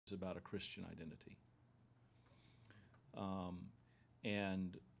about a Christian identity.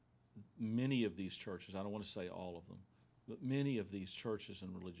 And many of these churches, I don't want to say all of them, but many of these churches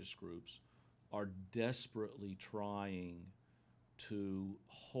and religious groups are desperately trying to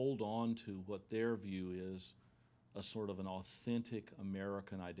hold on to what their view is a sort of an authentic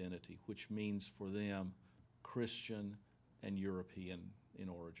American identity, which means for them Christian and European in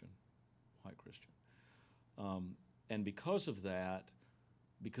origin, white Christian. And because of that,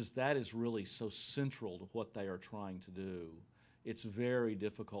 because that is really so central to what they are trying to do, it's very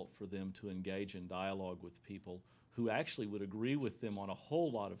difficult for them to engage in dialogue with people who actually would agree with them on a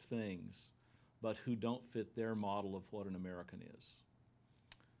whole lot of things, but who don't fit their model of what an American is.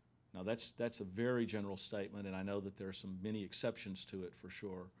 Now that's a very general statement, and I know that there are many exceptions to it for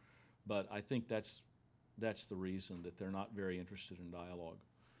sure, but I think that's the reason that they're not very interested in dialogue,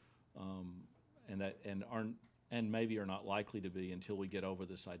 and maybe are not likely to be until we get over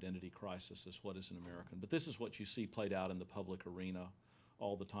this identity crisis as what is an American. But this is what you see played out in the public arena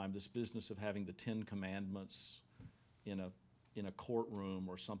all the time, this business of having the 10 Commandments in a courtroom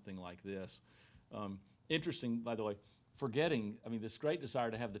or something like this. Interesting, by the way, forgetting, I mean, this great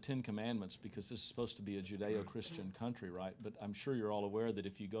desire to have the 10 Commandments because this is supposed to be a Judeo-Christian country, right? But I'm sure you're all aware that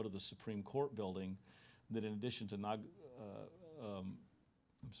if you go to the Supreme Court building, that in addition to I'm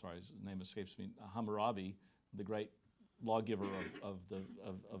sorry, his name escapes me, Hammurabi, the great lawgiver of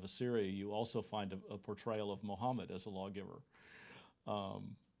Assyria, you also find a portrayal of Muhammad as a lawgiver.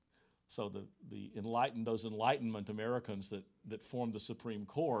 So those Enlightenment Americans that formed the Supreme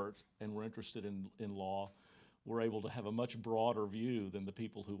Court and were interested in law were able to have a much broader view than the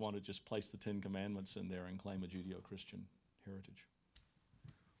people who want to just place the 10 Commandments in there and claim a Judeo-Christian heritage.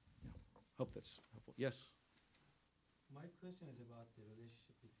 Yeah. Hope that's helpful. Yes? My question is about the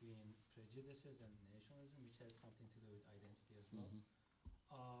relationship between prejudices and nationalism, which has something to do with identity as well.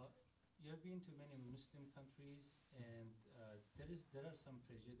 You have been to many Muslim countries, and there are some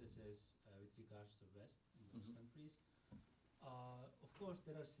prejudices with regards to West in those countries. Of course,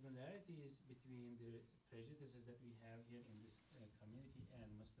 there are similarities between the prejudices that we have here in this community and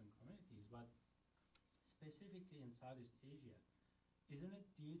Muslim communities, but specifically in Southeast Asia, isn't it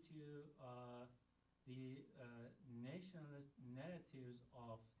due to the nationalist narratives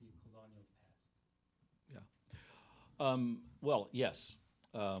of the colonial past? Yeah. Well, yes.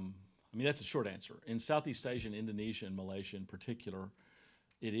 I mean, that's a short answer. In Southeast Asia and Indonesia and Malaysia in particular,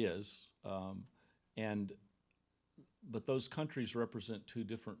 it is. But those countries represent two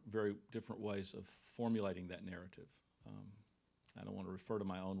very different ways of formulating that narrative. I don't want to refer to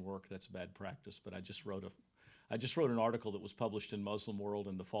my own work, that's bad practice, but I just wrote an article that was published in Muslim World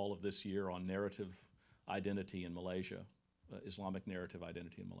in the fall of this year on narrative identity in Malaysia, Islamic narrative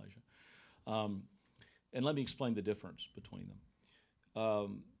identity in Malaysia. And let me explain the difference between them.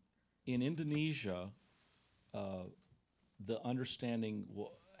 In Indonesia, the understanding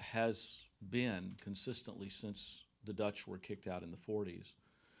has been consistently since the Dutch were kicked out in the 40s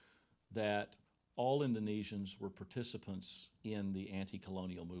that all Indonesians were participants in the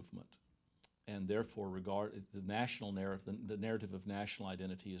anti-colonial movement, and therefore the national narrative, the narrative of national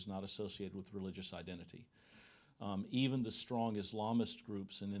identity is not associated with religious identity. Even the strong Islamist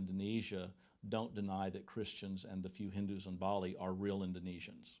groups in Indonesia don't deny that Christians and the few Hindus in Bali are real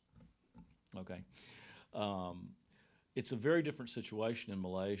Indonesians. Okay, it's a very different situation in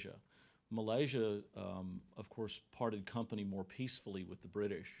Malaysia. Malaysia, of course, parted company more peacefully with the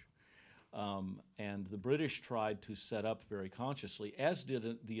British. And the British tried to set up very consciously, as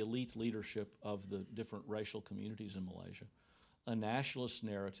did the elite leadership of the different racial communities in Malaysia, a nationalist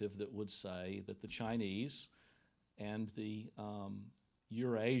narrative that would say that the Chinese and the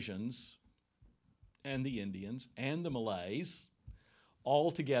Eurasians and the Indians and the Malays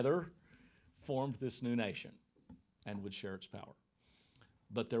all together formed this new nation and would share its power.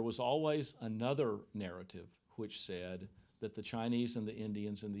 But there was always another narrative which said that the Chinese and the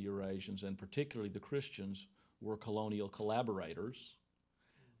Indians and the Eurasians, and particularly the Christians, were colonial collaborators,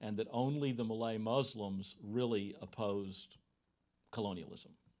 and that only the Malay Muslims really opposed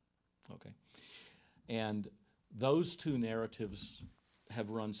colonialism. Okay, and those two narratives have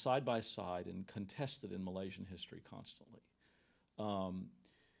run side by side and contested in Malaysian history constantly,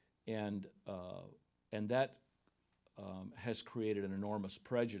 and that has created an enormous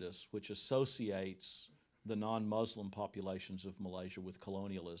prejudice which associates the non-Muslim populations of Malaysia with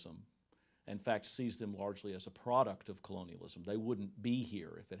colonialism. In fact, sees them largely as a product of colonialism. They wouldn't be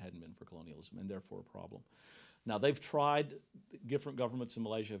here if it hadn't been for colonialism, and therefore a problem. Now, they've tried, different governments in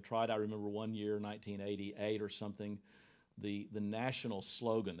Malaysia have tried. I remember one year, 1988 or something, the national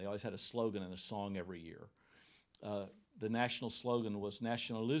slogan, they always had a slogan and a song every year, the national slogan was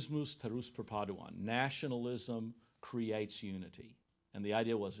Nationalismus terus perpaduan. Nationalism creates unity. And the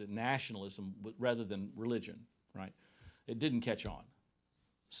idea was that nationalism, rather than religion, right? It didn't catch on.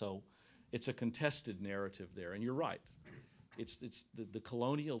 So it's a contested narrative there. And you're right. It's the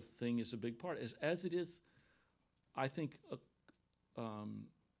colonial thing is a big part. As it is, I think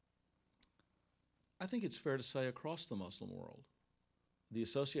it's fair to say across the Muslim world, the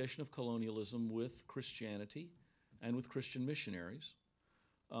association of colonialism with Christianity and with Christian missionaries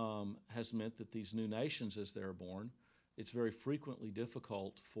has meant that these new nations, as they're born, it's very frequently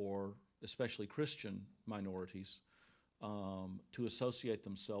difficult for especially Christian minorities to associate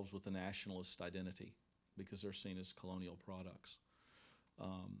themselves with a nationalist identity because they're seen as colonial products.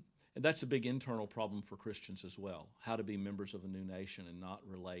 And that's a big internal problem for Christians as well, how to be members of a new nation and not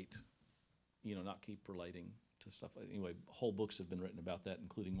relate, not keep relating to stuff. Anyway, whole books have been written about that,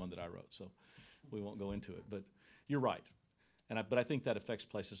 including one that I wrote, so we won't go into it. But you're right. But I think that affects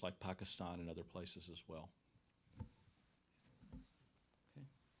places like Pakistan and other places as well.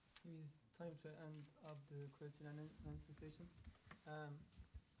 It is time to end up the question and answer session.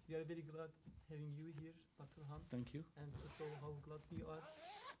 We are very glad having you here, Dr. Han. Thank you. And to show how glad we are,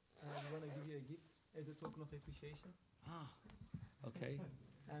 we want to give you a gift as a token of appreciation. Okay.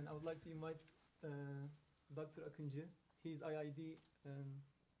 And I would like to invite Dr. Akıncı. He's IID.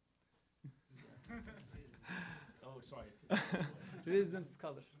 Oh, sorry. Resident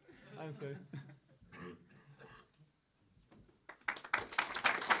scholar. I'm sorry.